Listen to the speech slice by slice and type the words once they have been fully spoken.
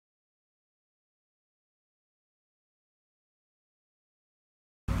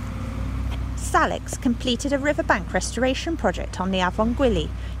Salix completed a riverbank restoration project on the Afon Gwili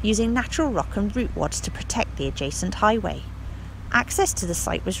using natural rock and root wads to protect the adjacent highway. Access to the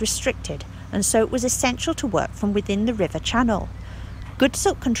site was restricted, and so it was essential to work from within the river channel. Good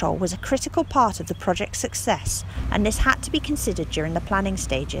silt control was a critical part of the project's success, and this had to be considered during the planning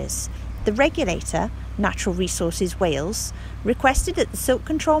stages. The regulator, Natural Resources Wales, requested that the silt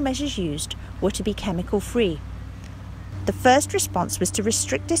control measures used were to be chemical-free. The first response was to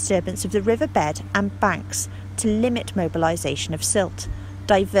restrict disturbance of the riverbed and banks to limit mobilisation of silt,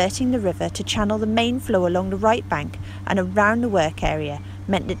 diverting the river to channel the main flow along the right bank and around the work area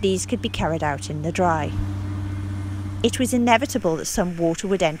meant that these could be carried out in the dry. It was inevitable that some water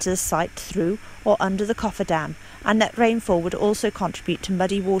would enter the site through or under the cofferdam, and that rainfall would also contribute to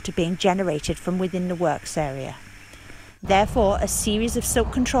muddy water being generated from within the works area. Therefore, a series of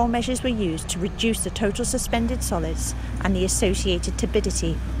silt control measures were used to reduce the total suspended solids and the associated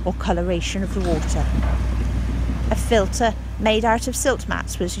turbidity or coloration of the water. A filter made out of silt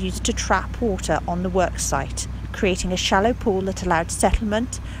mats was used to trap water on the work site, creating a shallow pool that allowed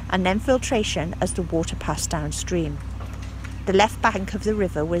settlement and then filtration as the water passed downstream. The left bank of the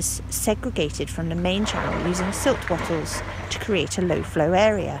river was segregated from the main channel using silt wattles to create a low flow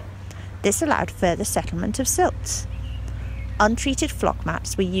area. This allowed further settlement of silts. Untreated flock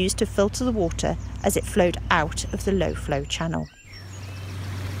mats were used to filter the water as it flowed out of the low flow channel.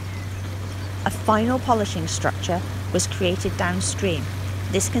 A final polishing structure was created downstream.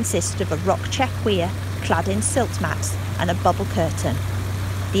 This consisted of a rock check weir clad in silt mats and a bubble curtain.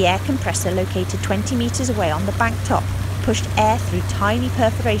 The air compressor, located 20 metres away on the bank top, pushed air through tiny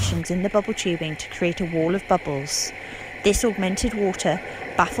perforations in the bubble tubing to create a wall of bubbles. This augmented water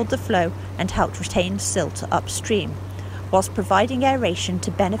baffled the flow and helped retain silt upstream, whilst providing aeration to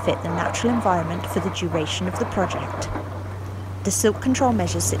benefit the natural environment for the duration of the project. The silt control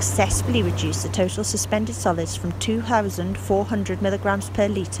measures successfully reduced the total suspended solids from 2,400 milligrams per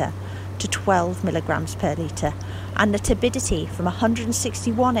litre to 12 milligrams per litre, and the turbidity from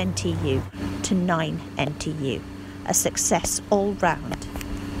 161 NTU to 9 NTU. A success all round.